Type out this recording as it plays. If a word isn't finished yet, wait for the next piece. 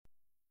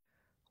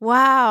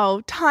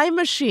Wow, Time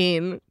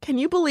Machine. Can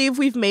you believe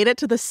we've made it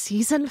to the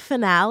season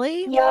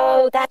finale?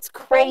 Yo, that's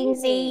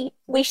crazy.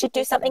 We should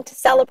do something to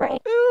celebrate.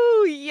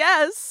 Ooh,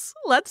 yes.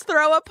 Let's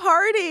throw a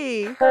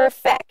party.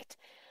 Perfect.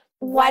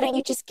 Why don't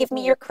you just give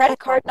me your credit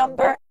card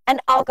number and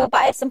I'll go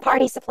buy us some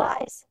party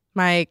supplies?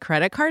 My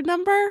credit card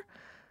number?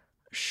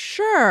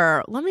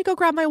 Sure. Let me go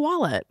grab my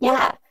wallet.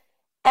 Yeah.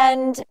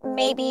 And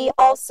maybe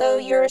also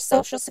your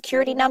social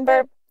security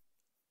number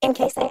in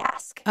case they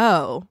ask.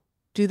 Oh,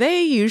 do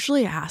they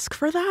usually ask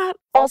for that?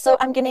 Also,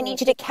 I'm going to need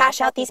you to cash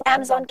out these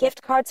Amazon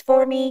gift cards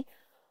for me.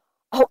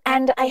 Oh,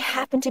 and I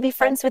happen to be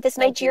friends with this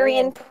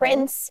Nigerian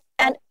prince.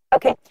 And,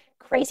 okay,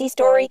 crazy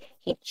story.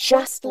 He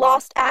just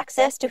lost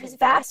access to his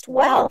vast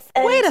wealth.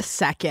 And... Wait a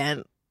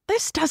second.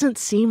 This doesn't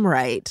seem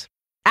right.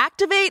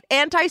 Activate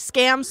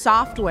anti-scam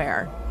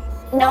software.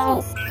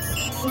 No.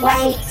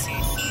 Wait.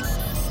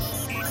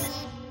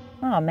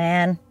 Oh,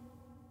 man.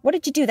 What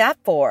did you do that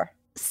for?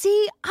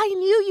 See, I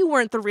knew you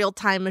weren't the real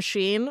Time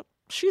Machine.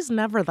 She's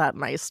never that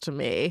nice to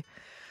me.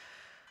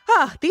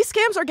 These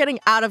scams are getting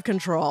out of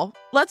control.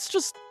 Let's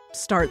just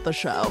start the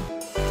show.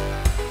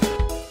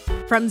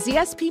 From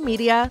ZSP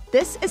Media,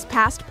 this is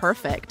Past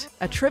Perfect,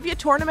 a trivia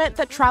tournament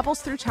that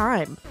travels through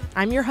time.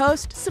 I'm your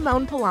host,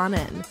 Simone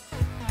Polanin.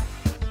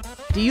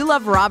 Do you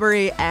love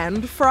robbery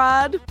and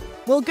fraud?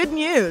 Well, good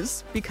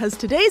news, because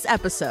today's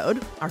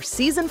episode, our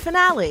season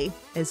finale,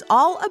 is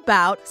all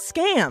about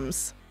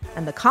scams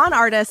and the con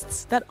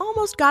artists that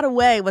almost got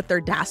away with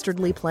their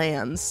dastardly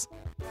plans.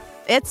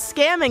 It's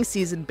scamming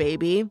season,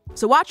 baby,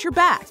 so watch your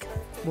back.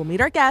 We'll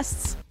meet our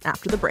guests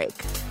after the break.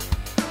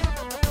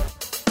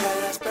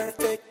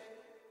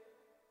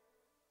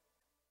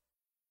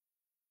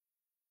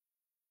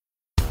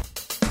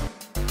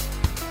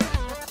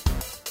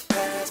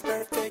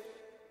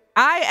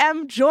 I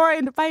am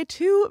joined by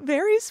two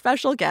very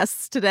special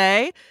guests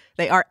today.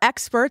 They are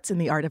experts in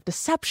the art of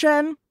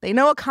deception. They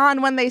know a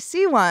con when they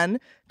see one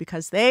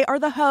because they are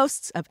the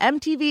hosts of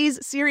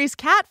MTV's series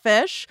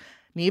Catfish,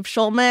 Nev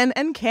Shulman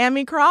and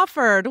Kamie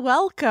Crawford.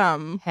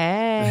 Welcome.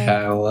 Hey.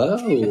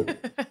 Hello.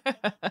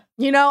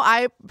 You know,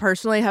 I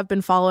personally have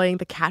been following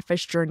the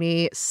Catfish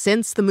journey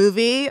since the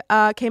movie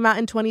came out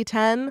in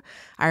 2010.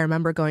 I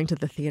remember going to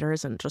the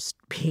theaters and just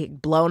being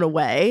blown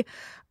away.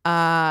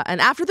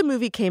 And after the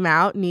movie came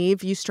out,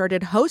 Nev, you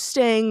started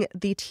hosting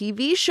the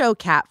TV show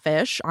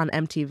Catfish on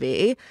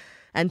MTV.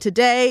 And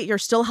today, you're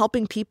still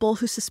helping people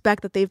who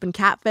suspect that they've been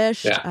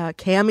catfished. Yeah.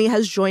 Kamie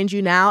has joined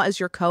you now as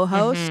your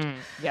co-host.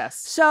 Mm-hmm. Yes.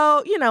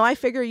 So, you know, I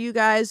figure you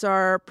guys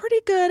are pretty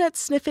good at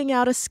sniffing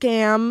out a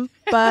scam,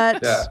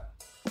 but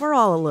we're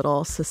all a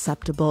little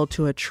susceptible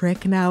to a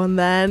trick now and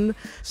then.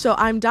 So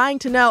I'm dying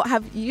to know,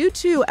 have you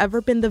two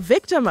ever been the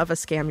victim of a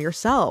scam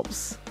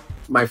yourselves?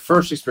 My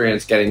first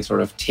experience getting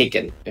sort of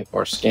taken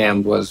or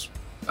scammed was,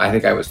 I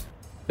think I was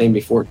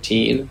maybe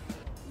 14,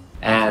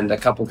 and a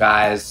couple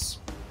guys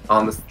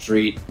on the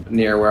street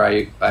near where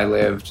I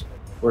lived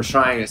were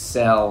trying to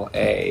sell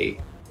at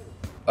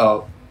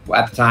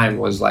the time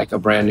was like a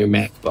brand new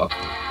MacBook,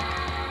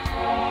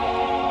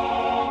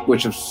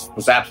 which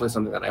was absolutely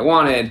something that I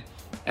wanted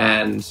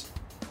and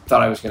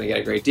thought I was going to get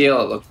a great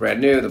deal. It looked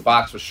brand new. The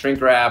box was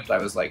shrink wrapped. I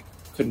was like,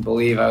 couldn't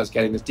believe I was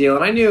getting this deal.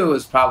 And I knew it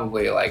was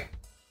probably like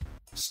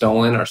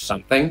stolen or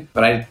something,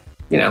 but I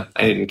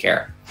didn't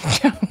care.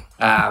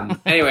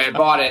 Anyway, I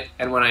bought it,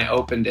 and when I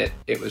opened it,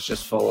 it was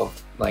just full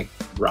of like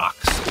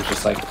rocks. It was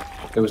just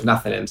like there was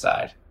nothing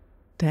inside.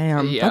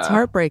 Damn, that's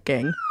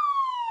heartbreaking.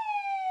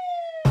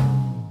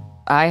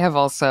 I have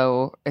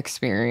also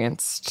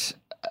experienced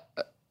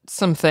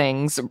some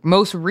things.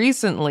 Most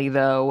recently,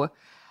 though,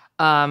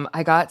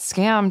 I got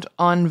scammed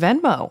on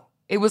Venmo.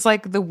 It was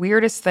like the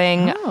weirdest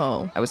thing.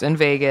 Oh. I was in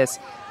Vegas.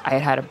 I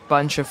had a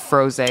bunch of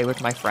frosé with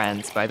my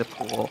friends by the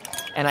pool,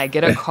 and I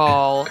get a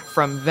call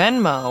from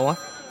Venmo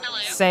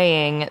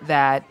saying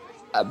that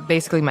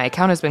basically my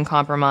account has been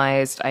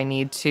compromised. I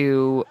need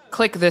to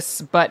click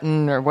this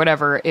button or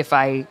whatever if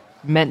I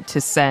meant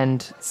to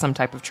send some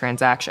type of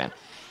transaction.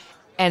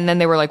 And then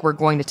they were like, we're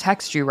going to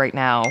text you right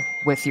now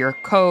with your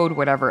code,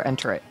 whatever,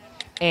 enter it.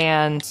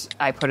 And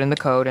I put in the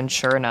code, and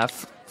sure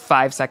enough,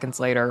 5 seconds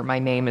later, my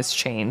name is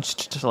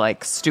changed to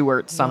like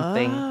Stuart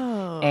something.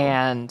 Whoa.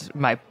 And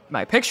my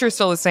picture is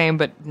still the same,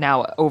 but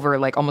now over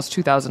like almost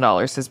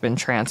 $2,000 has been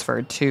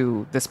transferred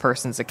to this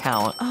person's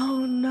account.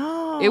 Oh,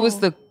 no. It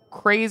was the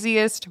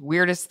craziest,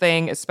 weirdest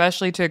thing,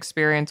 especially to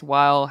experience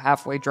while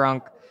halfway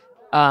drunk.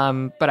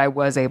 But I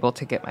was able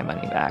to get my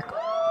money back.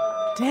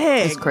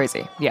 Dang. It's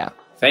crazy. Yeah.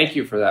 Thank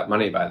you for that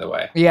money, by the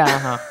way. Yeah.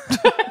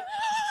 Uh-huh.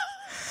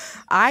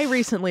 I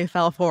recently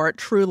fell for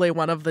truly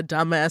one of the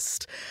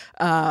dumbest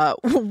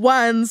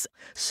ones.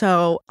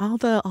 So all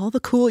the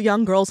cool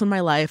young girls in my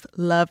life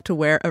love to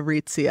wear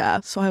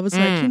Aritzia. So I was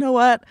like, you know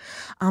what?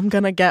 I'm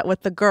going to get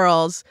with the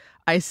girls.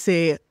 I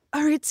see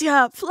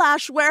Aritzia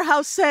flash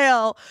warehouse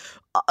sale.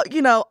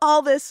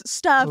 All this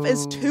stuff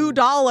is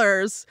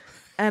 $2.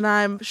 And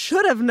I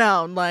should have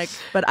known, but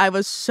I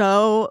was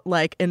so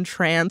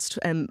entranced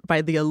and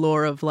by the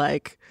allure of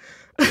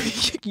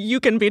you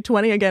can be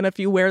 20 again if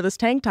you wear this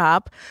tank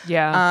top.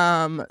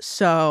 Yeah.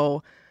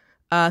 So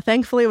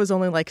Thankfully, it was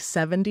only like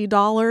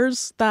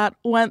 $70 that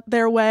went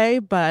their way,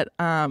 but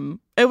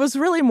it was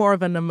really more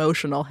of an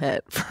emotional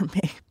hit for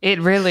me. It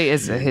really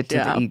is a hit to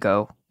the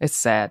ego. It's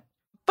sad.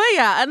 But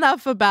yeah,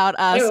 enough about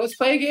us. Hey, let's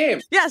play a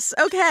game. Yes,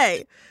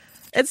 okay.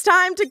 It's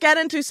time to get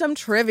into some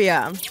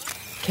trivia.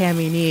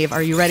 Kamie, Nev,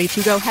 are you ready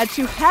to go head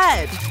to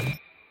head?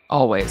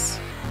 Always.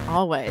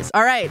 Always.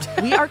 All right.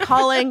 We are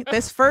calling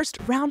this first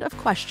round of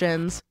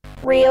questions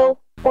Real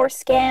or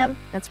scam?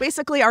 That's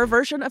basically our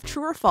version of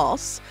true or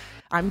false.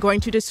 I'm going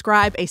to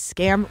describe a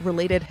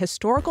scam-related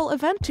historical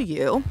event to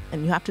you,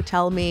 and you have to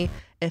tell me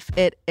if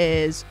it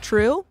is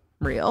true,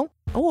 real,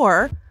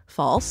 or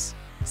false,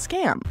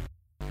 scam.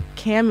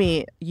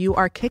 Kamie, you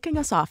are kicking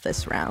us off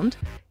this round.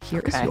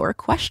 Here is your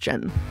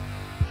question.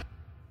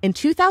 In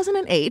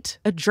 2008,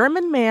 a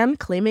German man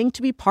claiming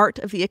to be part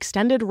of the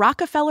extended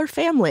Rockefeller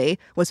family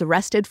was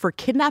arrested for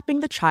kidnapping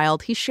the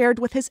child he shared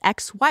with his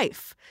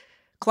ex-wife.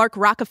 Clark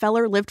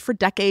Rockefeller lived for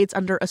decades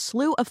under a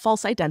slew of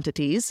false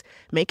identities,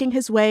 making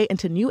his way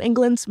into New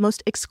England's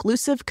most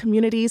exclusive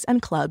communities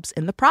and clubs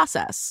in the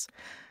process.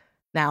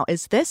 Now,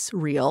 is this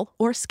real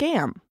or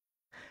scam?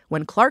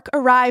 When Clark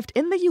arrived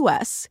in the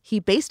U.S., he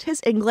based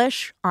his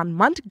English on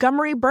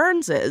Montgomery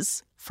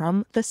Burns's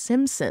from The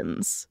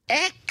Simpsons.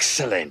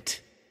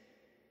 Excellent!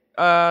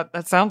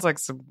 That sounds like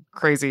some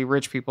crazy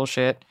rich people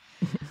shit.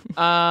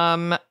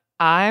 I'm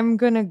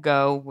gonna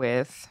go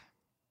with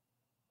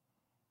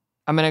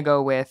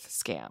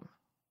scam.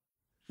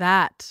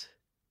 That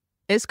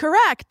is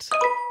correct.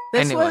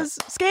 This was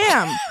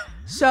scam.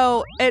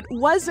 So it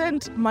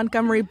wasn't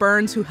Montgomery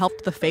Burns who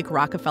helped the fake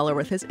Rockefeller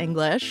with his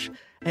English.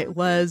 It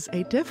was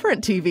a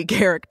different TV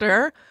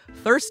character,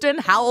 Thurston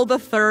Howell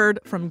III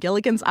from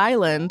Gilligan's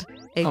Island,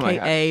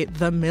 a.k.a.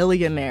 the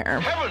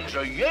Millionaire. Heavens,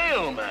 a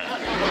Yale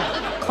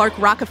man! Clark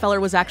Rockefeller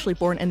was actually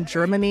born in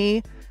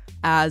Germany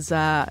as,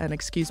 and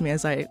excuse me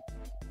as I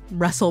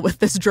wrestle with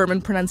this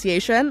German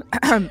pronunciation,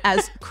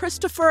 as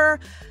Christopher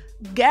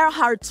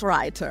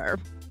Gerhardsreiter.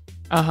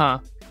 Uh-huh.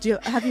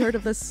 Have you heard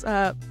of this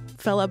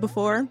fella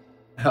before?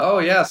 Oh,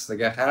 yes, the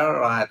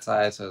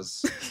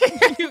Gerhardsreiters.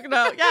 You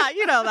know that.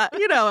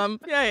 You know him.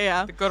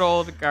 Yeah. The good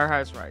old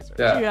Gerhardsreiter.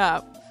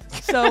 Yeah.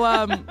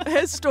 So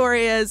his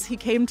story is he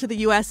came to the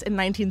U.S. in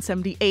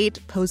 1978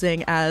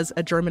 posing as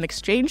a German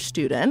exchange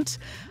student.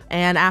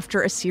 And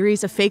after a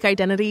series of fake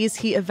identities,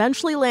 he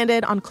eventually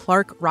landed on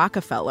Clark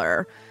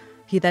Rockefeller.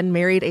 He then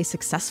married a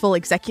successful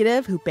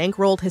executive who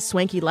bankrolled his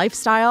swanky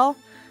lifestyle.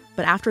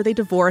 But after they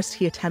divorced,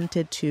 he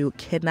attempted to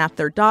kidnap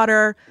their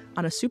daughter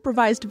on a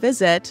supervised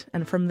visit.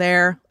 And from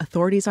there,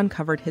 authorities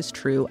uncovered his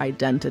true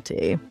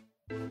identity.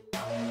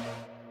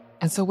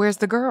 And so where's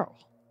the girl?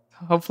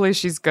 Hopefully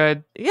she's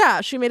good.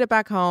 Yeah, she made it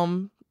back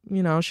home.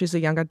 You know, she's a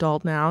young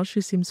adult now. She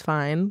seems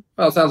fine.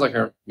 Well, it sounds like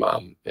her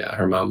mom. Yeah,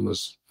 her mom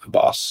was a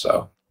boss,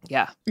 so.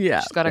 Yeah.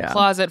 Yeah. She's got a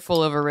closet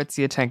full of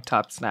Aritzia tank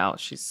tops now.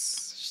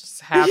 She's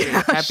happy,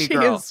 happy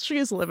girl.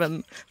 She's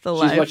living the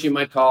life. She's what you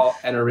might call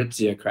an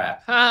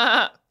aristocrat.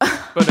 But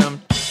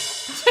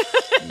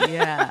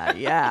Yeah.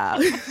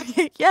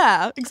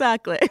 Yeah,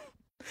 exactly.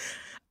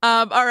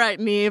 All right,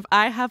 Nev,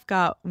 I have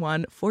got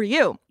one for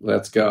you.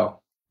 Let's go.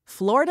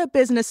 Florida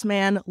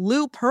businessman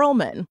Lou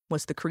Pearlman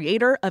was the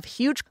creator of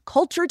huge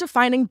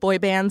culture-defining boy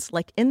bands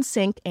like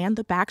NSYNC and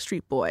the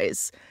Backstreet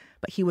Boys.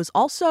 But he was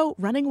also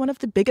running one of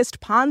the biggest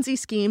Ponzi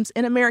schemes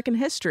in American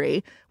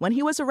history when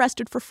he was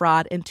arrested for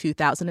fraud in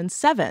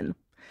 2007.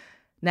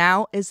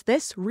 Now, is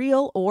this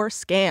real or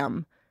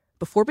scam?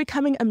 Before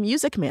becoming a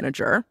music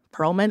manager,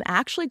 Pearlman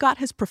actually got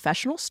his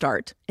professional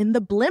start in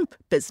the blimp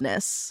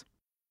business.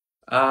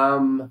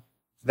 That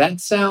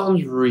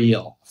sounds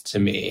real to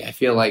me. I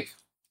feel like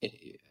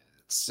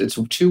it's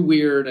too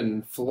weird,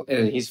 and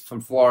he's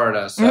from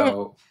Florida,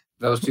 so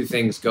those two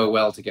things go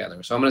well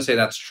together. So I'm going to say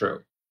that's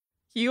true.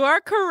 You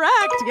are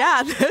correct.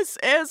 Yeah, this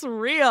is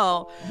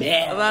real.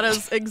 Yeah. That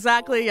is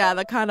exactly,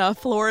 the kind of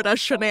Florida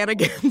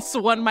shenanigans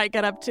one might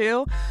get up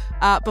to.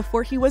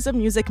 Before he was a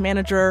music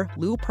manager,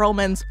 Lou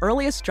Pearlman's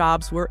earliest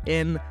jobs were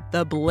in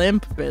the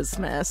blimp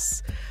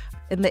business.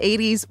 In the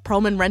 80s,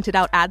 Pearlman rented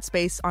out ad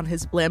space on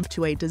his blimp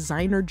to a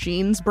designer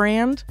jeans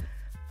brand.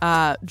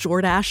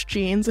 Jordache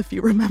jeans, if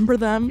you remember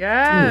them.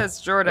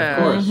 yes, Jordache.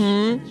 Of course.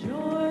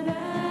 Mm-hmm.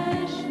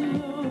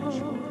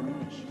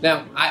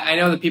 Now, I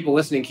know that people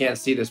listening can't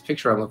see this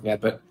picture I'm looking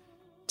at, but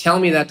tell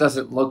me that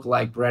doesn't look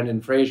like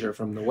Brendan Fraser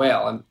from The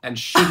Whale. And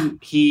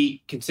shouldn't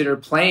he consider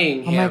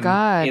playing him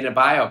in a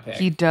biopic?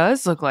 He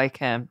does look like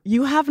him.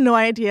 You have no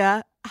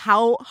idea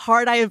how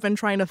hard I have been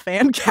trying to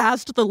fan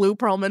cast the Lou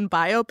Pearlman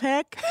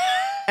biopic.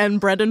 And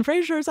Brendan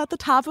Fraser's at the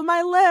top of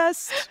my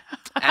list.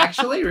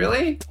 Actually,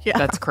 really? Yeah.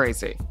 That's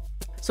crazy.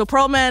 So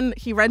Pearlman,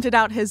 he rented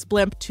out his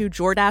blimp to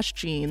Jordache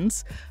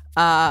Jeans,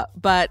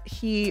 but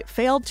he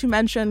failed to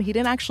mention he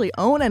didn't actually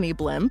own any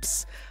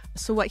blimps.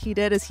 So what he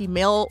did is he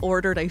mail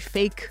ordered a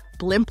fake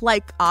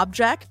blimp-like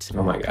object.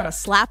 Oh my God. Kind of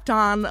slapped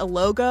on a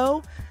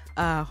logo,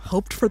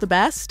 hoped for the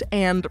best,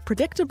 and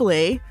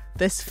predictably,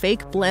 this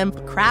fake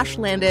blimp crash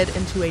landed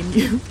into a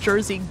New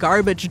Jersey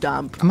garbage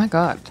dump. Oh my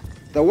God.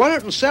 The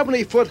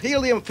 170-foot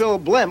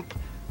helium-filled blimp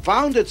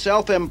found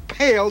itself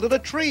impaled in a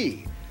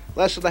tree.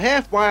 Less than a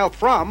half-mile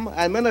from,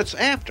 and minutes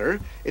after,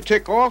 it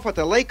took off at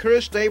the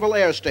Lakehurst Naval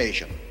Air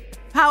Station.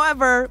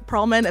 However,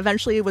 Perlman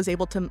eventually was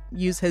able to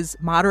use his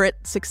moderate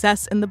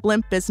success in the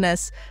blimp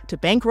business to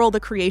bankroll the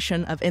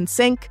creation of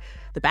NSYNC,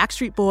 the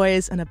Backstreet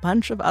Boys, and a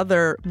bunch of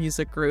other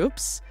music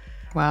groups.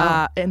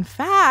 Wow. In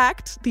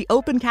fact, the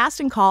open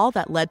casting call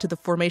that led to the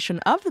formation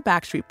of the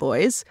Backstreet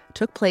Boys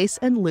took place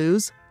in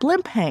Lou's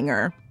blimp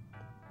hangar,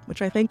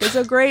 which I think is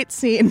a great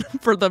scene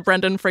for the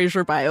Brendan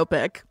Fraser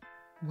biopic.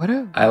 What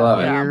a I love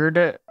it.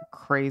 weird,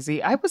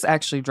 crazy. I was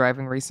actually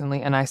driving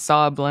recently and I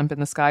saw a blimp in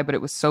the sky, but it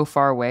was so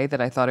far away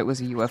that I thought it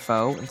was a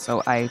UFO. And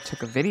so I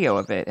took a video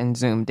of it and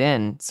zoomed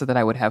in so that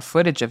I would have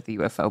footage of the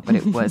UFO, but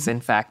it was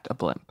in fact a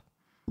blimp.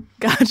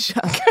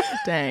 Gotcha.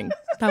 Dang.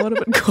 That would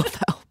have been cool,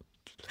 though.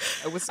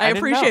 I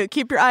appreciate it.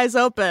 Keep your eyes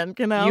open,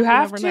 you know? You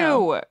have never to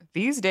know.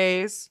 these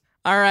days.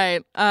 All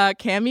right.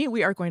 Kamie,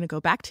 we are going to go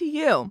back to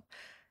you.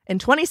 In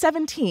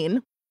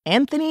 2017,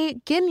 Anthony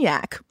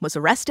Gignac was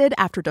arrested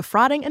after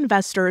defrauding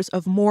investors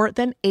of more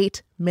than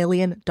 $8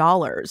 million.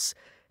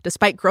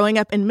 Despite growing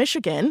up in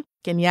Michigan,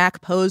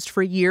 Gignac posed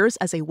for years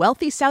as a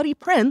wealthy Saudi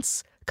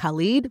prince,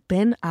 Khalid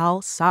bin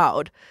Al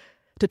Saud,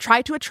 to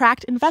try to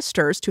attract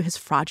investors to his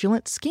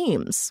fraudulent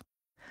schemes.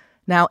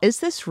 Now, is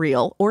this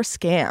real or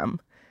scam?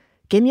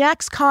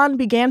 Gignac's con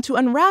began to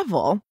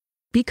unravel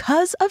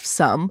because of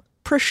some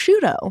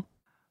prosciutto.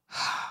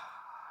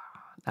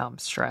 Now I'm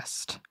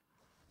stressed.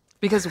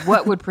 Because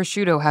what would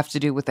prosciutto have to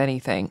do with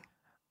anything?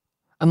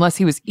 Unless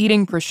he was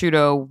eating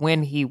prosciutto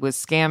when he was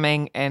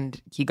scamming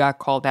and he got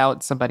called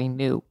out, somebody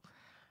knew.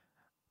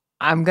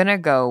 I'm going to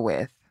go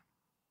with,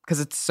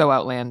 because it's so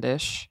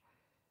outlandish,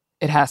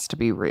 it has to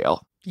be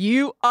real.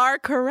 You are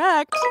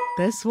correct.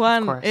 This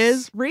one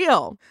is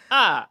real.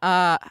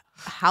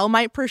 How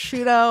might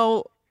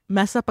prosciutto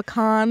mess up a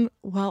con?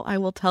 Well, I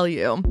will tell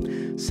you.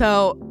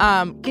 So,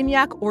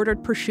 Gignac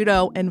ordered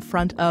prosciutto in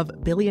front of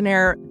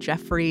billionaire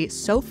Jeffrey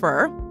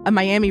Sofer, a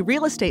Miami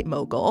real estate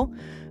mogul.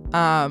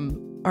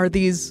 Are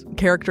these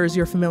characters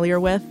you're familiar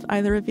with,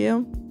 either of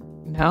you?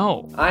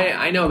 No.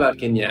 I know about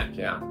Gignac,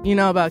 yeah. You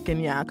know about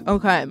Gignac.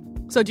 Okay.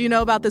 So do you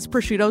know about this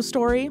prosciutto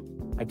story?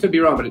 I could be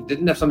wrong, but it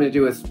didn't have something to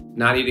do with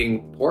not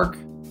eating pork?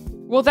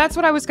 Well, that's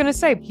what I was going to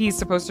say. He's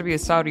supposed to be a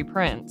Saudi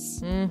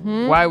prince.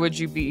 Mm-hmm. Why would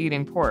you be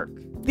eating pork?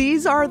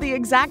 These are the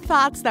exact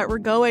thoughts that were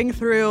going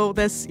through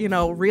this,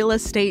 real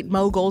estate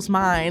mogul's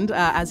mind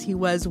as he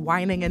was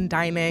wining and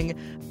dining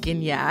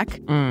Gignac.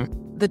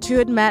 The two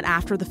had met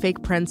after the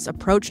fake prince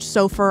approached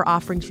Sofer,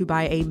 offering to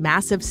buy a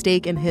massive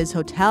stake in his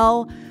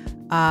hotel.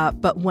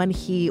 But when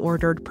he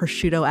ordered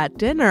prosciutto at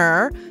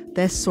dinner,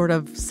 this sort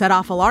of set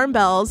off alarm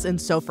bells in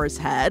Sofer's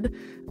head.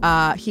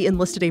 He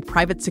enlisted a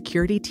private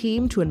security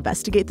team to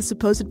investigate the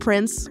supposed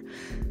prince.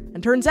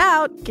 And turns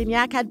out,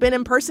 Gignac had been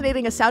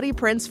impersonating a Saudi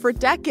prince for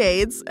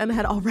decades and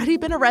had already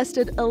been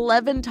arrested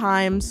 11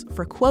 times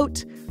for,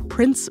 quote,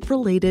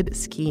 prince-related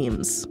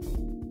schemes.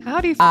 How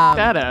do you fuck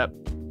that up?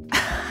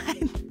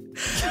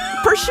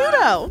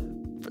 Prosciutto!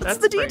 That's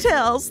the great.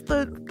 details.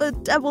 The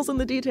devil's in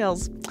the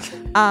details.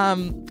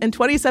 In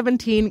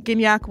 2017,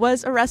 Gignac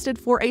was arrested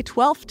for a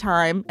 12th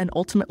time and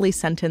ultimately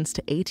sentenced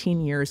to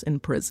 18 years in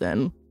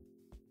prison.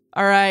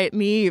 All right,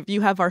 Nev,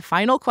 you have our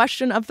final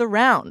question of the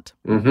round.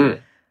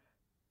 Mm-hmm.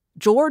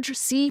 George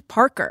C.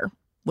 Parker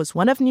was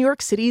one of New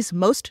York City's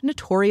most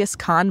notorious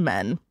con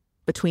men.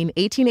 Between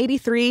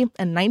 1883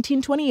 and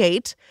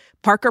 1928,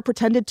 Parker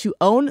pretended to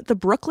own the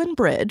Brooklyn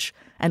Bridge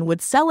and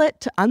would sell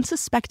it to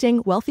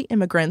unsuspecting wealthy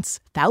immigrants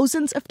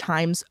thousands of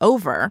times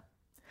over.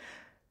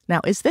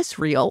 Now, is this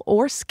real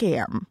or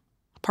scam?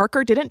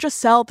 Parker didn't just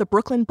sell the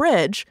Brooklyn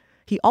Bridge,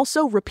 he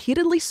also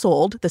repeatedly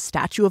sold the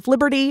Statue of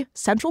Liberty,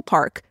 Central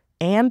Park,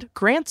 and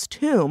Grant's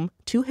tomb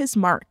to his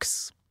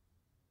marks.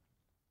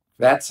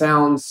 That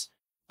sounds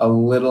a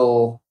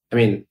little,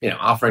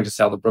 offering to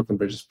sell the Brooklyn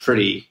Bridge is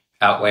pretty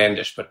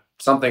outlandish, but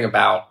something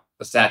about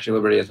the Statue of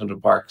Liberty at Central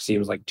Park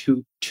seems like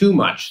too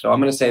much. So I'm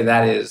going to say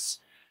that is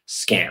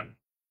scam.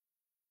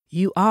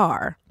 You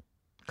are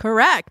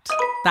correct.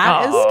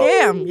 That is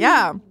scam.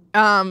 Yeah.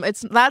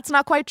 That's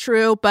not quite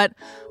true, but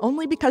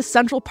only because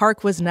Central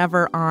Park was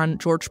never on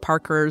George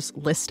Parker's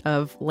list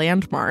of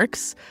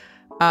landmarks.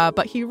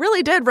 But he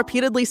really did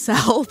repeatedly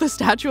sell the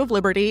Statue of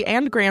Liberty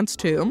and Grant's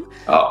tomb.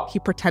 Oh. He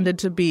pretended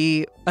to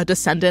be a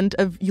descendant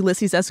of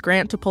Ulysses S.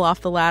 Grant to pull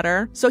off the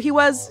ladder. So he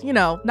was,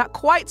 not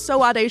quite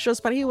so audacious,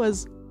 but he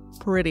was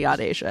pretty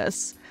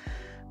audacious.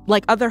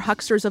 Like other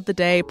hucksters of the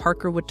day,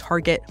 Parker would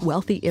target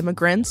wealthy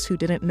immigrants who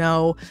didn't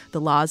know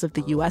the laws of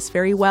the U.S.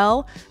 very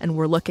well and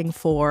were looking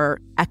for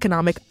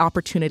economic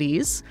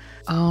opportunities.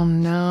 Oh,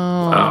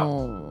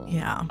 no.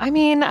 Yeah.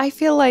 I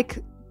feel like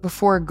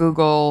before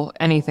Google,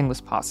 anything was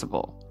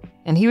possible.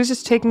 And he was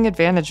just taking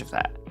advantage of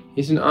that.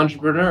 He's an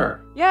entrepreneur.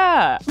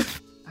 Yeah.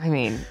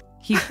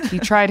 He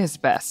tried his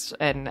best,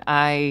 and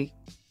I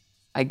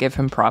give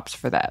him props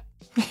for that.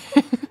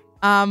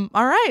 All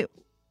right.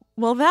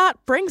 Well, that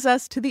brings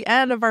us to the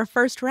end of our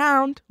first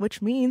round,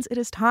 which means it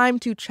is time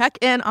to check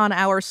in on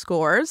our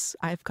scores.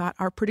 I've got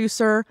our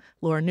producer,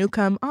 Laura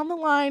Newcomb, on the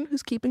line,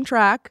 who's keeping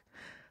track.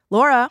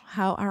 Laura,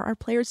 how are our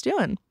players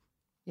doing?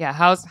 Yeah,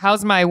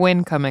 how's my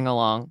win coming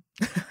along?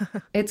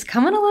 It's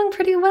coming along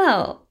pretty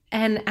well.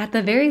 And at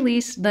the very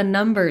least, the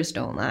numbers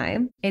don't lie.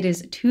 It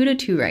is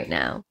 2-2 right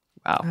now.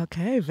 Wow.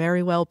 Okay,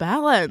 very well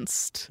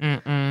balanced.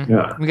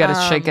 Yeah. We got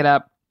to shake it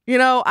up. You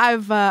know,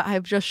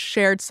 I've just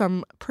shared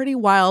some pretty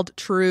wild,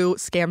 true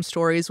scam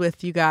stories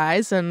with you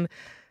guys, and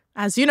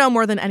as you know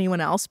more than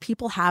anyone else,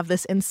 people have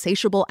this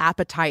insatiable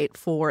appetite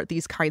for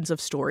these kinds of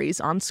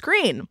stories on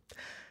screen.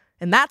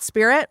 In that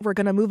spirit, we're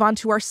going to move on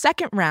to our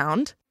second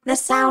round, The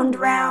sound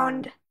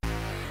round.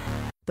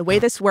 The way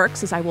this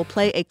works is I will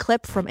play a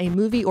clip from a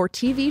movie or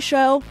TV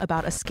show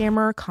about a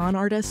scammer, con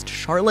artist,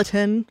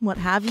 charlatan, what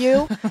have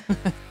you,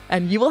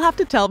 and you will have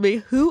to tell me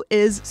who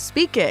is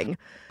speaking.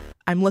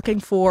 I'm looking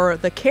for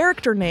the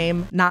character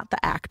name, not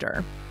the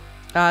actor.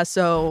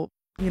 So,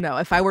 you know,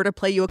 if I were to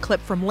play you a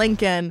clip from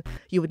Lincoln,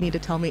 you would need to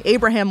tell me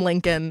Abraham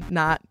Lincoln,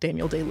 not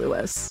Daniel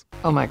Day-Lewis.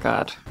 Oh my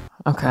God.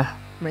 Okay.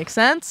 Make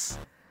sense?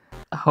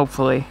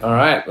 Hopefully. All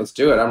right, let's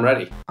do it. I'm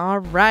ready. All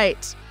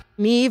right.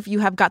 Neve, you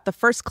have got the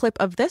first clip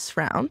of this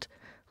round.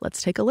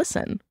 Let's take a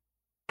listen.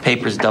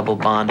 Paper's double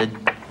bonded,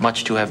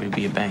 much too heavy to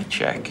be a bank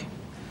check.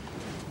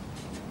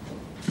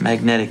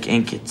 Magnetic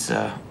ink, it's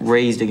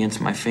raised against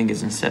my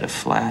fingers instead of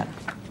flat.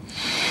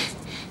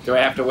 Do I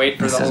have to wait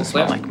for This the whole doesn't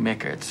smell clip? like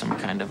micker. It's some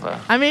kind of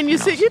a. I mean, you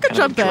some could kind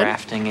jump of in.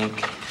 drafting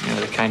ink,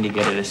 the kind you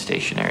get at a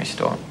stationery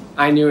store.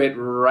 I knew it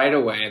right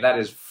away. That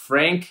is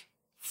Frank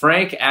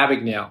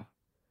Abagnale.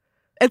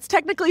 It's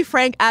technically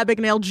Frank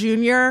Abagnale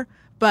Jr.,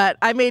 but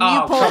I mean,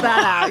 you pulled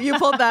that out. You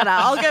pulled that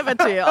out. I'll give it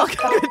to you. I'll give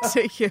it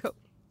to you.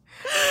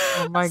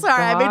 Oh my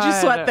Sorry, God. I made you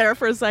sweat there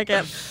for a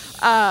second.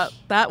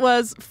 That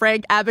was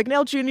Frank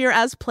Abagnale Jr.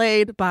 as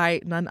played by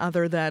none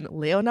other than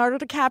Leonardo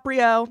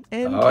DiCaprio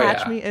in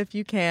Catch Me If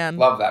You Can.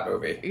 Love that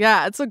movie.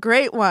 Yeah, it's a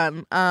great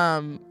one.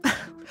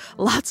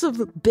 Lots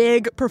of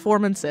big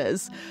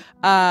performances.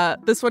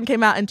 This one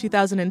came out in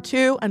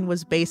 2002 and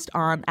was based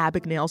on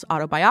Abagnale's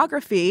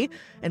autobiography,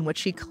 in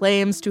which he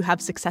claims to have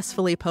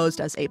successfully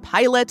posed as a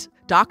pilot,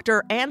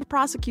 doctor, and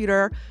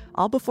prosecutor,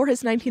 all before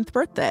his 19th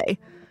birthday.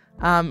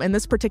 In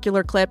this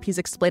particular clip, he's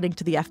explaining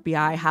to the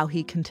FBI how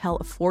he can tell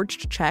a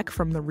forged check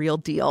from the real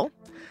deal.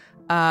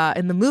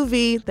 In the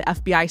movie, the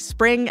FBI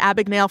spring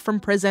Abagnale from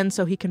prison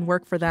so he can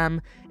work for them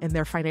in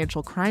their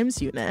financial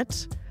crimes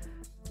unit.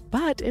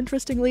 But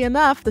interestingly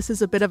enough, this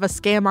is a bit of a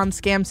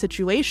scam-on-scam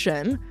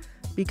situation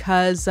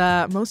because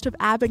most of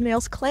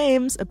Abagnale's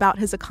claims about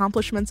his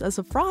accomplishments as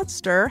a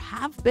fraudster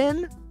have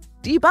been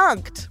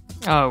debunked.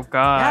 Oh,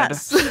 God.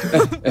 Yes.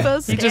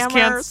 The He just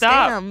can't scammer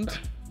stop. scammed.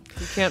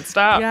 You can't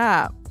stop.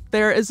 Yeah.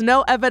 There is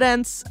no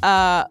evidence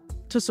to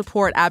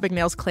support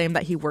Abagnale's claim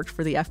that he worked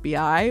for the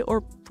FBI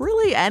or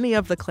really any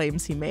of the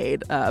claims he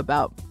made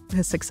about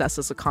his success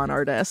as a con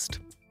artist.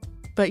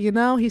 But, you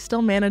know, he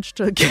still managed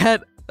to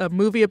get a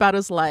movie about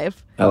his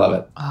life. I love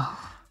it.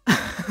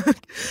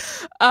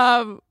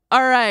 All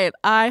right.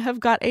 I have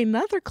got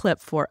another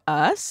clip for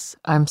us.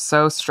 I'm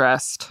so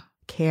stressed.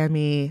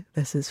 Camie,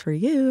 this is for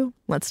you.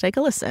 Let's take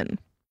a listen.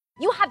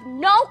 You have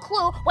no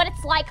clue what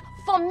it's like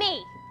for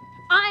me.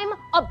 I'm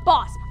a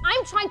boss.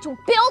 I'm trying to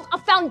build a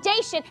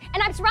foundation,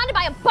 and I'm surrounded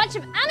by a bunch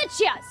of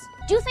amateurs.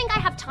 Do you think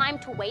I have time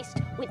to waste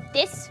with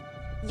this?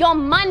 Your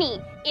money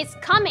is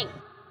coming.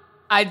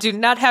 I do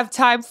not have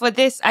time for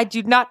this. I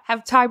do not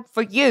have time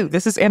for you.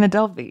 This is Anna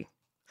Delvey.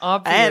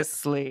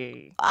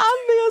 Obviously.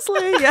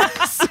 Obviously,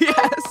 yes,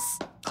 yes.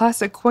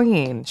 Classic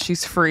queen.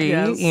 She's free,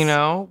 Yes. you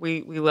know.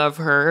 We love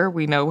her.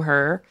 We know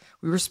her.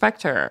 We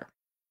respect her.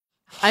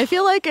 I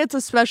feel like it's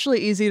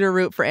especially easy to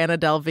root for Anna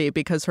Delvey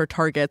because her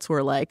targets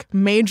were like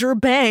major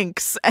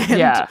banks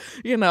and,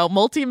 you know,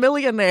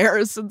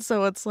 multimillionaires. And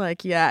so it's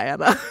like, yeah,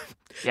 Anna,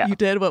 you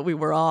did what we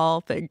were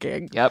all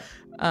thinking. Yep.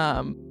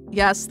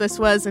 Yes, this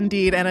was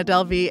indeed Anna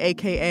Delvey,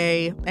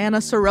 a.k.a. Anna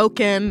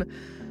Sorokin,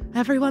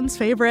 everyone's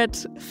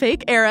favorite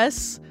fake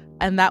heiress.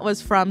 And that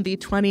was from the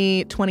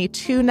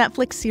 2022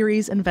 Netflix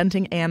series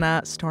Inventing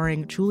Anna,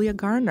 starring Julia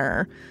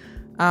Garner.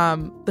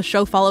 The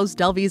show follows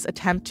Delvey's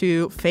attempt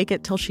to fake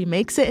it till she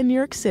makes it in New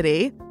York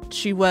City.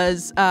 She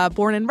was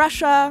born in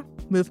Russia,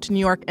 moved to New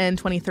York in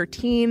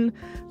 2013.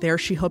 There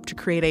she hoped to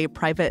create a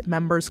private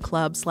members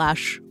club /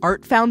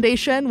 art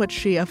foundation, which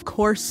she, of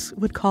course,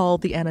 would call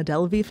the Anna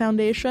Delvey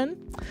Foundation.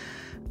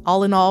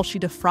 All in all, she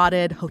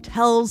defrauded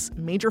hotels,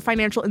 major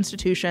financial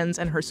institutions,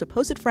 and her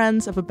supposed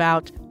friends of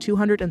about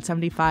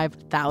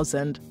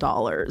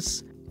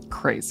 $275,000.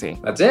 Crazy.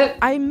 That's it?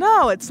 I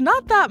know, it's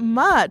not that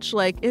much,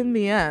 like, in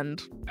the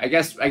end. I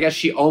guess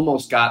she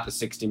almost got the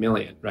 60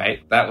 million,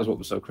 right? That was what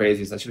was so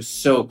crazy, is that she was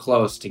so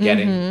close to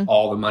getting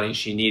all the money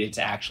she needed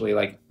to actually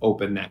like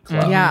open that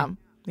club.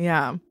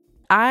 Yeah.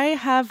 I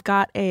have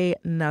got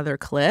another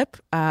clip.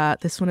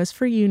 This one is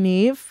for you,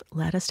 Neve.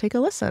 Let us take a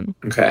listen.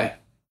 Okay.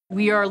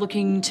 We are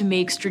looking to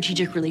make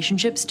strategic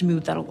relationships to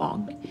move that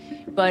along.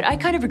 But I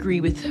kind of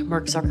agree with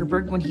Mark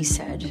Zuckerberg when he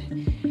said,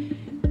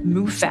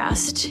 move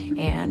fast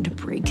and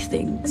break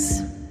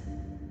things.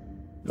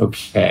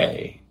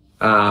 Okay.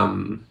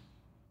 I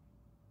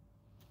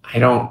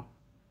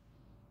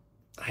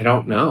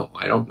don't know.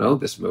 I don't know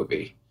this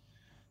movie.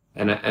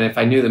 And if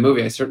I knew the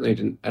movie, I certainly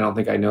didn't. I don't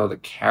think I know the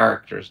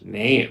character's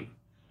name.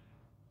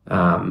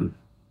 So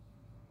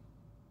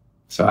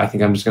I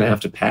think I'm just going to have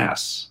to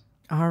pass.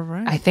 All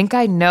right. I think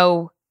I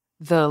know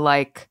the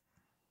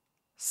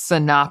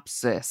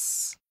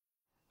synopsis,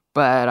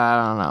 but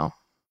I don't know.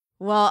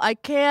 Well, I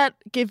can't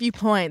give you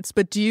points,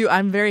 but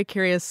I'm very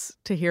curious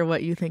to hear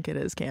what you think it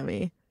is,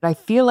 Kamie. I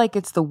feel like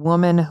it's the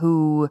woman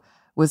who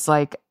was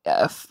like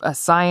a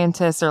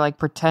scientist or like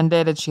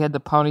pretended, and she had the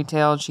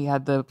ponytail and she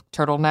had the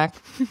turtleneck.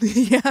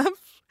 Yep.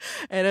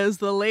 It is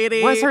the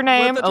lady. What's her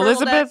name?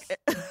 Elizabeth?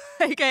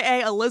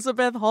 AKA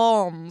Elizabeth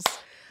Holmes.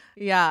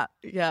 Yeah.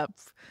 Yep.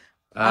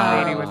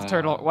 Lady with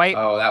white.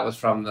 Oh, that was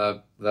from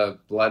the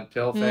blood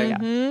pill thing?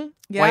 Mm-hmm.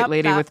 Yep, white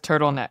lady with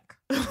turtleneck.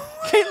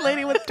 White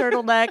lady with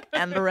turtleneck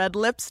and the red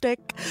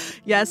lipstick.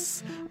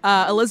 Yes.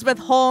 Elizabeth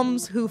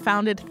Holmes, who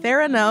founded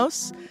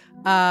Theranos.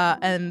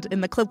 And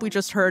in the clip we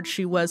just heard,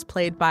 she was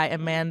played by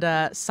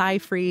Amanda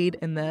Seyfried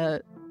in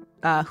the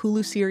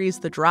Hulu series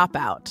The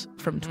Dropout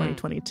from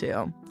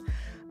 2022.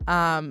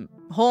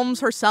 Holmes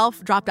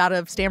herself dropped out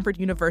of Stanford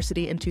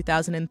University in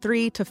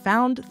 2003 to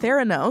found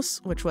Theranos,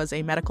 which was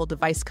a medical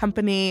device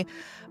company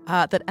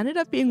that ended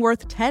up being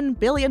worth $10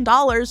 billion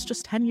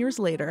just 10 years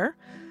later.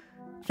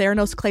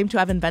 Theranos claimed to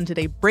have invented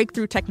a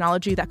breakthrough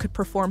technology that could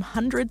perform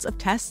hundreds of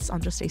tests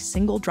on just a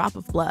single drop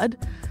of blood.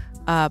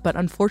 But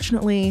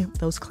unfortunately,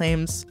 those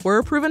claims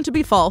were proven to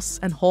be false,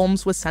 and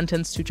Holmes was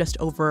sentenced to just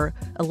over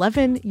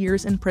 11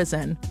 years in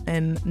prison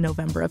in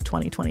November of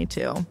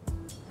 2022.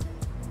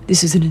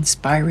 This is an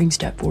inspiring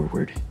step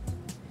forward.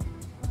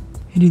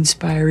 An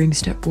inspiring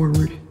step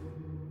forward.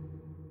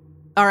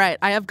 All right,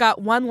 I have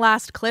got one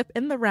last clip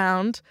in the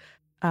round.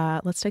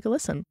 Let's take a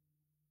listen.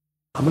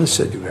 I'm going to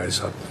set you guys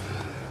up.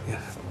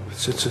 Yeah,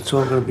 it's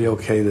all going to be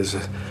okay. There's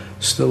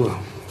still a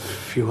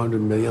few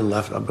 $100 million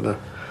left. I'm going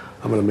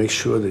to make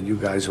sure that you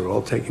guys are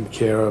all taken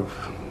care of.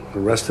 The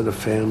rest of the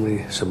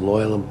family, some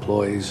loyal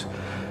employees.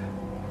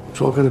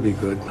 It's all going to be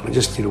good. I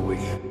just need a week.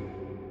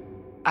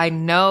 I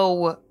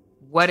know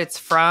what it's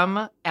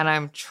from, and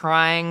I'm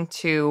trying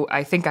to...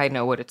 I think I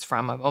know what it's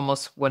from. I'm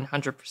almost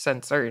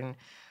 100% certain,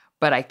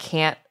 but I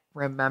can't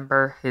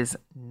remember his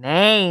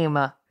name.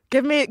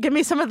 Give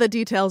me some of the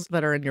details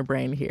that are in your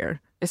brain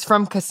here. It's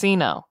from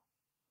Casino,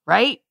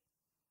 right?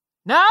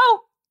 No?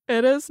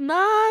 It is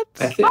not.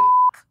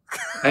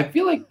 I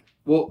feel like...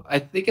 Well, I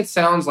think it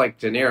sounds like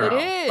De Niro,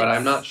 but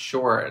I'm not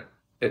sure.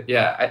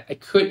 It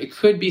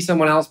could be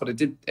someone else, but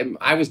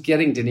I was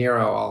getting De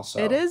Niro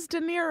also. It is De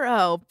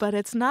Niro, but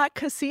it's not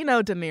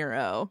Casino De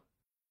Niro.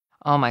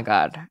 Oh my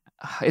God.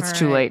 It's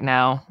too late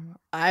now.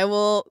 I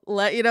will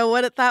let you know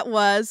what that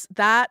was.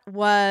 That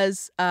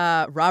was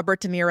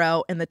Robert De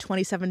Niro in the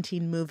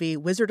 2017 movie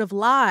Wizard of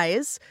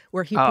Lies,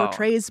 where he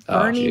portrays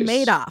Bernie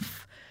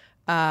Madoff.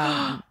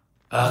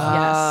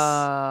 Yes.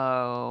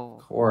 Of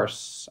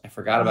course. I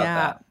forgot about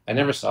that. I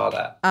never saw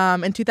that.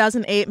 In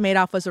 2008,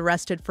 Madoff was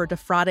arrested for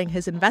defrauding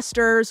his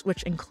investors,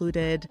 which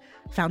included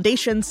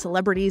foundations,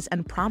 celebrities,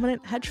 and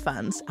prominent hedge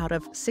funds out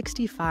of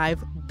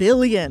 $65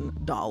 billion.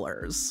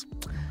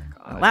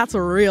 That's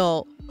a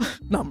real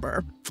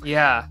number.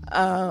 Yeah.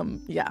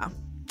 Yeah.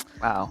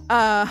 Wow.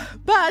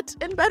 But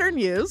in better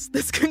news,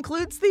 this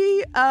concludes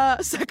the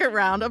second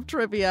round of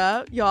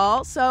trivia,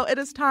 y'all. So it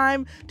is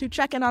time to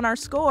check in on our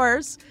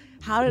scores.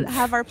 How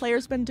have our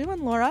players been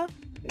doing, Laura?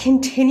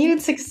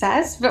 Continued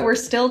success, but we're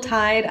still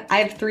tied. I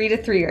have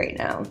 3-3 right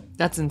now.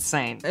 That's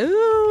insane.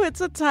 Ooh,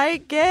 it's a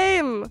tight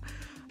game.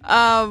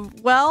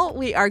 Well,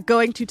 we are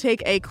going to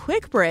take a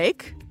quick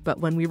break, but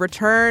when we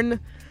return,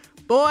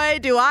 boy,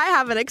 do I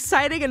have an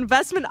exciting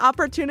investment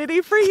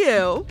opportunity for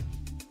you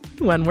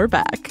when we're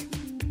back.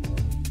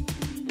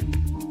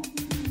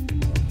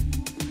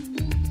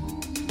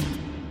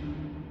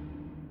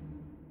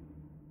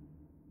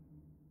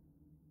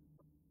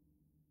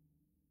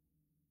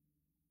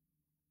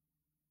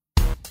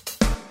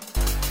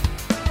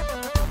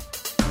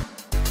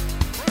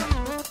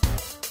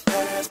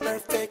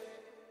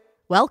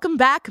 Welcome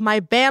back, my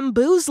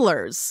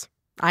bamboozlers.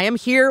 I am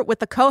here with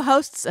the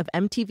co-hosts of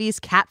MTV's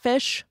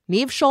Catfish,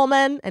 Nev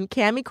Shulman and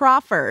Kamie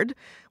Crawford.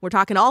 We're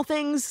talking all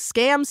things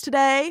scams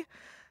today.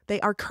 They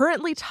are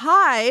currently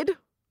tied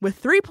with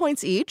 3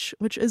 points each,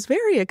 which is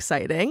very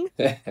exciting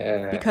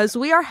because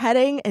we are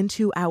heading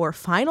into our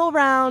final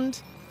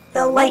round.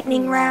 The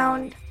lightning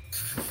round.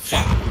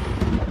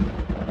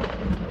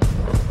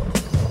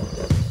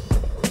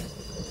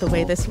 The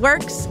way this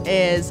works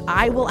is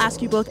I will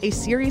ask you both a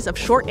series of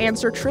short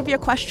answer trivia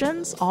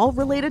questions, all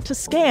related to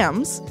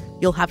scams.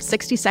 You'll have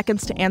 60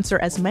 seconds to answer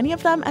as many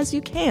of them as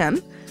you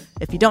can.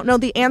 If you don't know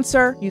the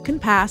answer, you can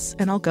pass,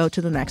 and I'll go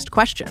to the next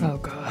question. Oh,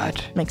 God.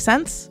 Make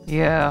sense?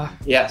 Yeah.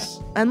 Yes.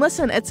 And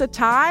listen, it's a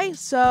tie,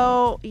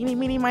 so eeny,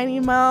 meeny, miny,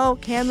 mo.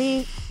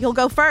 Kamie, you'll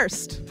go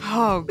first.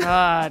 Oh,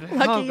 God.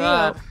 Lucky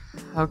God.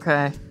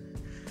 Okay.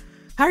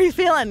 How are you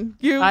feeling?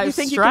 You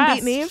think stressed. You can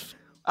beat Nev?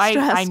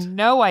 I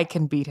know I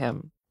can beat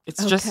him.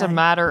 It's just a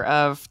matter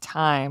of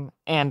time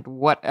and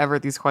whatever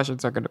these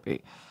questions are going to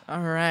be.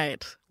 All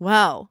right.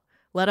 Well,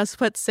 let us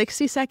put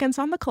 60 seconds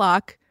on the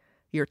clock.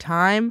 Your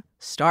time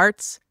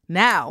starts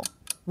Now,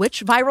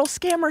 which viral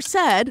scammer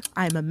said,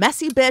 "I'm a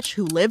messy bitch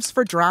who lives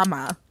for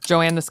drama"?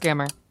 Joanne the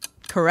scammer.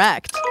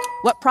 Correct.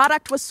 What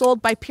product was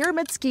sold by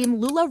pyramid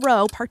scheme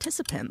LuLaRoe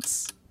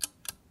participants?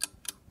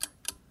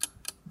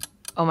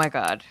 Oh my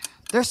God.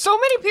 There's so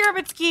many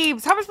pyramid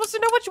schemes. How am I supposed to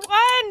know which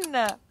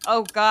one?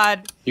 Oh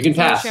God. You can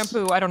pass.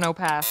 Shampoo. I don't know.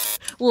 Pass.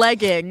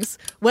 Leggings.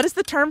 What is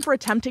the term for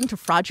attempting to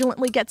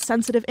fraudulently get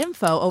sensitive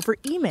info over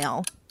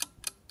email?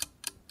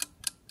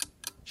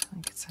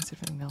 Get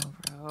sensitive email over.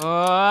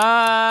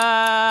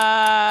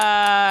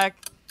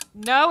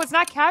 No, it's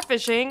not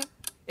catfishing.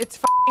 It's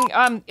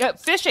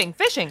phishing.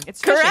 Phishing.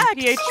 It's correct.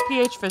 Phishing.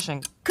 PH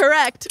phishing.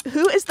 Correct.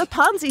 Who is the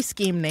Ponzi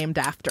scheme named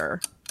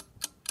after?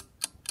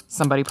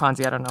 Somebody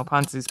Ponzi. I don't know.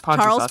 Ponzi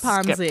Charles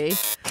sauce. Ponzi.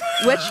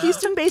 Which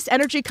Houston-based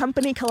energy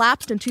company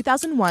collapsed in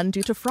 2001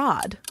 due to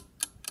fraud?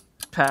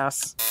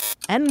 Pass.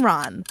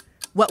 Enron.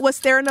 What was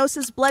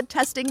Theranos' blood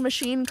testing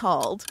machine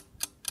called?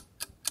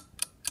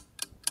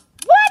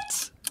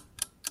 What?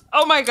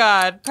 Oh my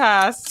God.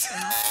 Pass.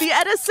 The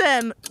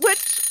Edison.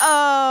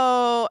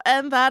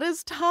 And that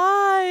is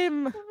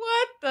time.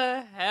 What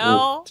the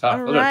hell? Ooh, tough.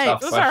 Those are tough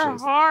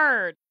questions. Those are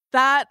hard.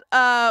 That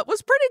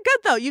was pretty good,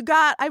 though.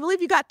 I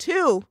believe you got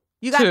two.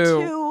 You got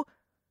two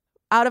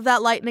out of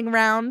that lightning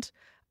round,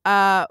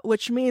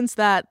 which means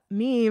that,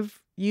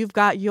 Neve, you've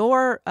got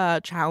your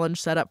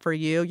challenge set up for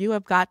you. You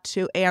have got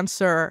to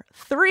answer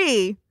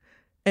 3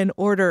 in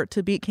order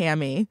to beat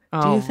Kamie.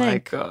 Do you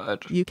think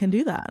you can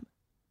do that?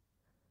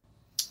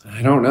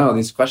 I don't know.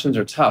 These questions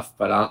are tough,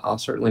 but I'll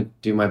certainly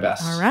do my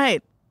best. All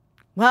right.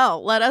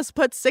 Well, let us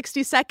put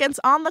 60 seconds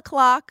on the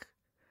clock.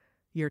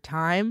 Your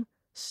time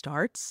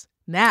starts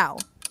now.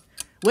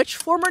 Which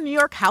former New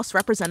York House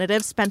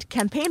representative spent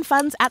campaign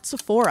funds at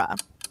Sephora?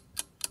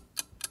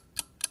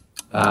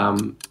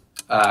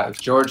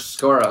 George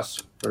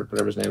Soros, or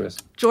whatever his name is.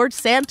 George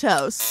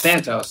Santos.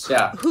 Santos,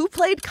 yeah. Who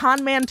played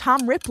con man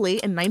Tom Ripley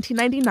in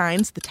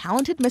 1999's The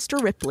Talented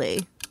Mr.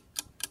 Ripley?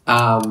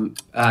 Not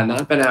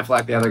Ben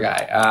Affleck, the other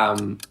guy.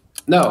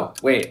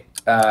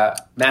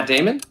 Matt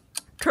Damon?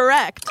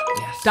 Correct.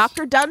 Yes.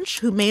 Dr. Dunch,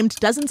 who maimed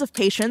dozens of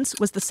patients,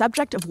 was the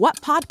subject of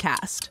what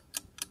podcast?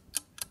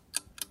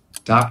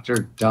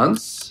 Dr.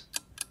 Dunce?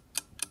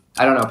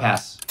 I don't know,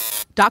 pass.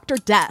 Dr.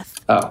 Death.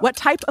 Oh. What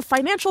type of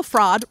financial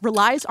fraud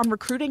relies on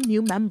recruiting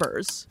new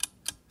members?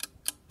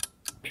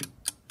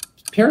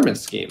 Pyramid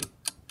scheme.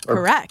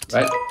 Correct.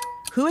 Right?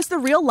 Who is the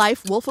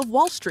real-life Wolf of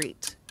Wall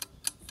Street?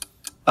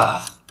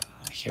 I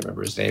can't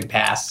remember his name.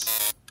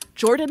 Pass.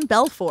 Jordan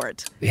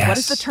Belfort. Yes. What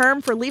is the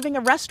term for leaving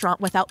a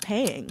restaurant without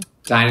paying?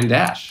 Dine and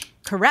Dash.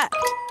 Correct.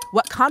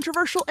 What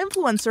controversial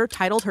influencer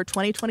titled her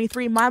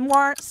 2023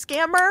 memoir,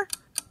 Scammer?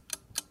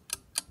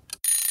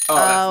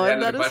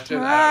 And that is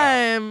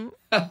time.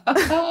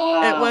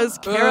 It was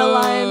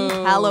Caroline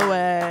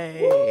Calloway.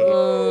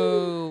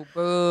 Boo,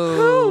 boo.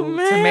 Oh,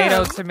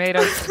 man.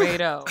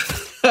 Tomato.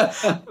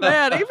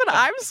 Man, even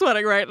I'm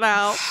sweating right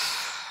now.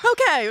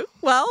 Okay,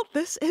 well,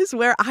 this is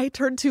where I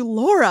turn to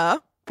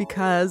Laura,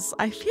 because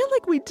I feel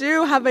like we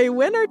do have a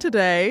winner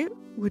today.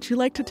 Would you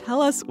like to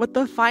tell us what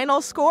the final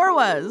score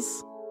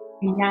was?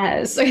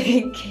 Yes.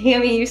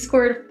 Kamie, you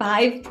scored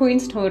 5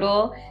 points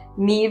total.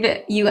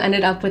 Neve, you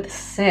ended up with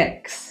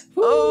 6.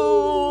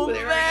 Oh,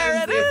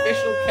 there it is. The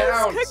official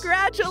count.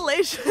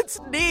 Congratulations,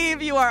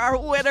 Neve. You are our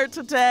winner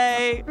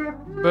today.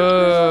 Boo.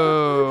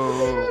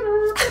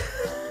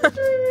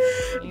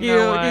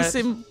 You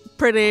seem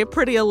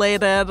pretty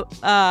elated.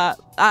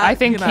 I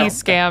think he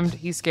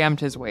scammed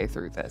his way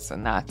through this,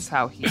 and that's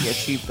how he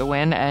achieved the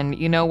win. And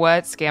you know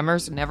what?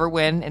 Scammers never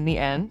win in the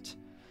end.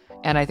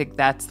 And I think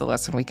that's the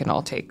lesson we can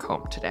all take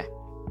home today.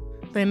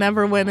 They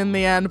never win in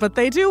the end, but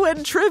they do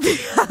win trivia,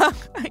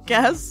 I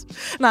guess.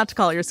 Not to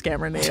call your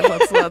scammer name.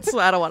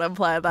 I don't want to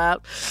imply that.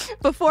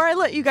 Before I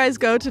let you guys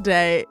go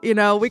today,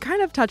 we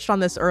kind of touched on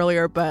this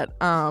earlier, but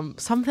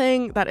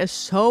something that is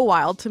so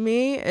wild to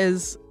me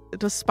is,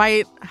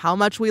 despite how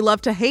much we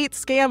love to hate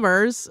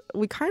scammers,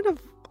 we kind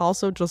of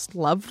also just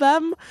love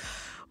them.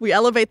 We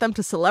elevate them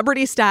to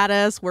celebrity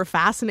status. We're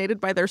fascinated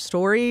by their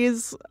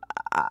stories.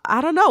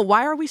 I don't know.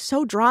 Why are we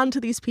so drawn to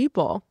these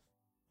people?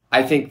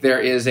 I think there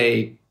is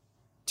a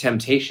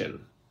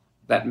temptation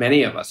that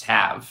many of us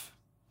have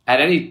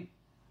at any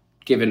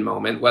given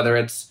moment, whether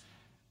it's,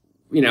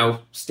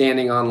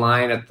 standing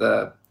online at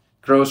the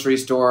grocery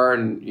store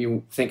and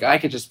you think, I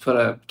could just put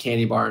a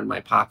candy bar in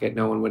my pocket,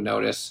 no one would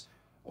notice,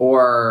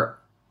 or,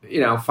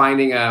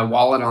 finding a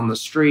wallet on the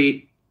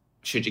street.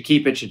 Should you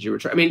keep it? Should you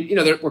return? I mean,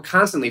 we're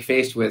constantly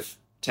faced with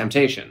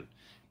temptation.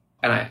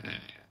 And I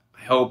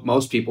hope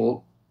most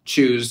people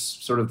choose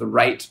sort of the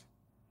right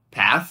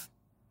path,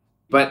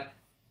 but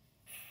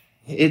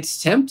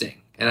it's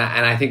tempting. And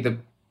I think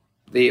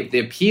the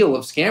appeal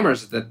of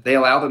scammers is that they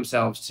allow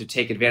themselves to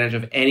take advantage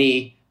of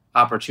any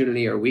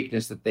opportunity or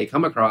weakness that they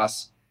come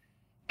across.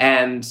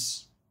 And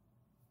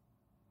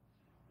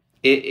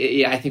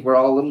I think we're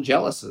all a little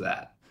jealous of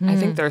that. I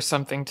think there's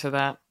something to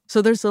that.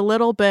 So there's a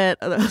little bit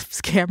of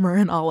scammer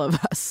in all of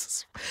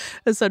us,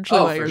 essentially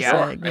what you're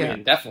saying. I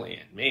mean,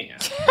 definitely in me.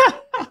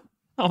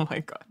 Oh my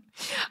God.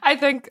 I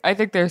think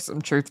there's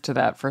some truth to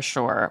that for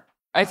sure.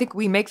 I think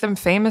we make them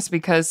famous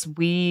because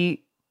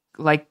we,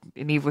 like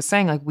Nev was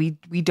saying, like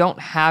we don't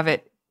have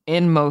it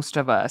in most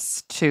of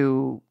us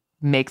to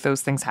make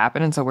those things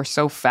happen. And so we're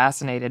so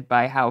fascinated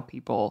by how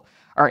people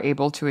are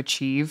able to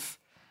achieve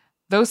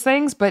those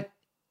things. But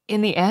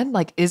in the end,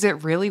 like, is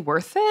it really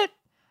worth it?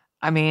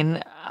 I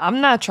mean, I'm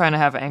not trying to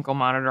have an ankle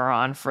monitor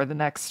on for the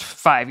next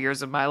 5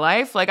 years of my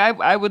life. Like,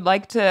 I would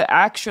like to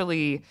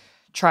actually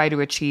try to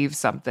achieve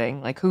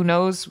something. Like, who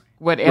knows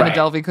what Anna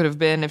Delvey could have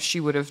been if she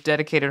would have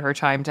dedicated her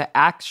time to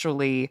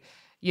actually,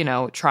 you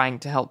know, trying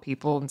to help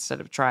people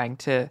instead of trying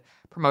to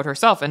promote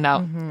herself. And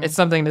now it's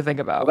something to think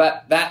about.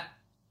 Well,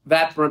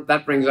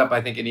 that brings up,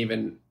 I think, an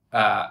even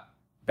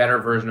better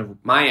version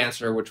of my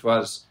answer, which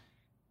was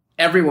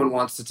everyone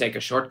wants to take a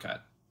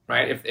shortcut,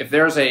 right? If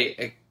there's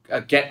a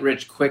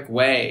get-rich-quick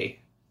way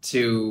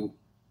to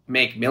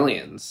make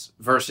millions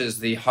versus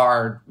the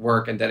hard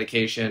work and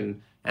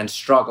dedication and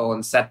struggle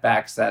and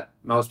setbacks that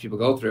most people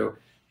go through,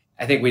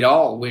 I think we'd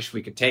all wish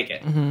we could take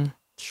it.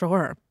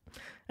 Sure.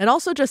 It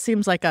also just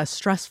seems like a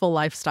stressful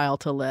lifestyle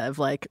to live.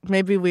 Like,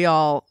 maybe we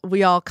all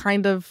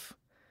kind of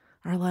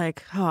are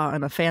like,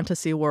 in a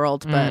fantasy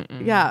world. But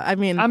yeah, I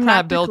mean, I'm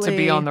not built to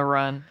be on the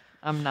run.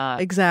 I'm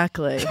not.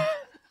 Exactly.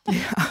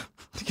 Yeah.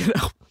 You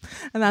know,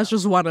 and that's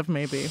just one of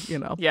maybe, you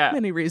know,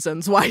 many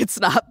reasons why it's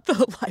not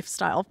the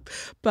lifestyle.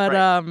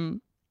 But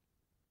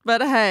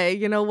but hey,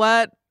 you know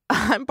what?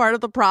 I'm part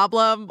of the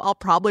problem. I'll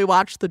probably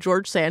watch the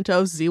George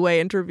Santos Z-Way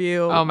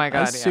interview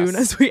as soon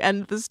as we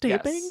end this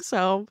taping. Yes.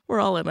 So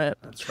we're all in it.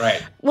 That's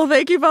right. Well,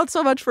 thank you both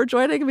so much for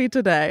joining me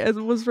today. It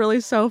was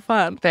really so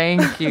fun.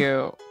 Thank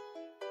you.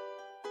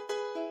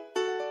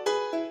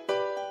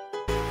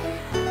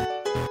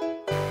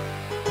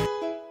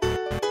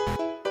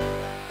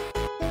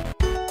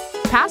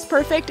 Past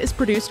Perfect is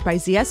produced by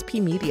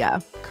ZSP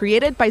Media,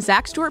 created by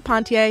Zach Stewart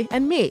Pontier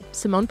and me,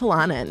 Simone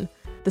Polanin.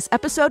 This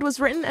episode was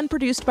written and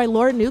produced by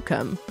Laura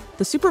Newcomb.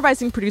 The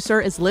supervising producer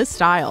is Liz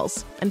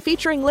Stiles, and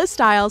featuring Liz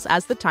Stiles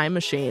as the Time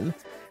Machine.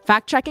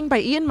 Fact-checking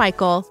by Ian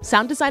Michael,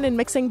 sound design and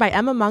mixing by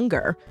Emma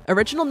Munger,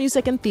 original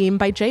music and theme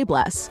by Jay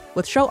Bless,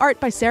 with show art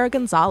by Sarah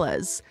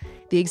Gonzalez.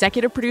 The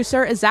executive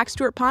producer is Zach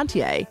Stewart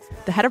Pontier.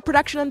 The head of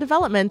production and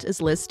development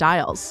is Liz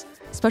Stiles.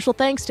 Special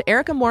thanks to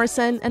Erica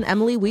Morrison and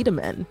Emily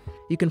Wiedemann.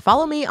 You can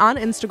follow me on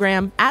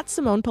Instagram at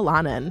Simone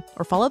Polanin,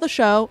 or follow the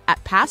show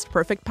at Past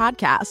Perfect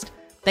Podcast.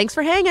 Thanks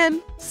for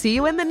hanging. See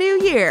you in the new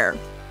year.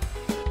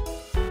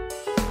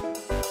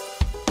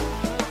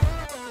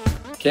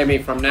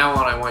 Kamie, from now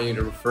on, I want you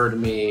to refer to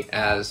me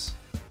as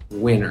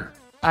winner.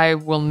 I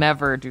will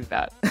never do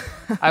that.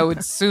 I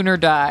would sooner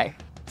die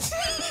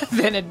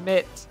than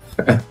admit.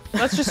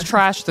 Let's just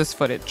trash this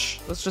footage.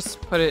 Let's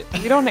just put it.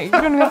 You don't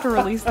even have to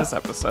release this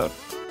episode.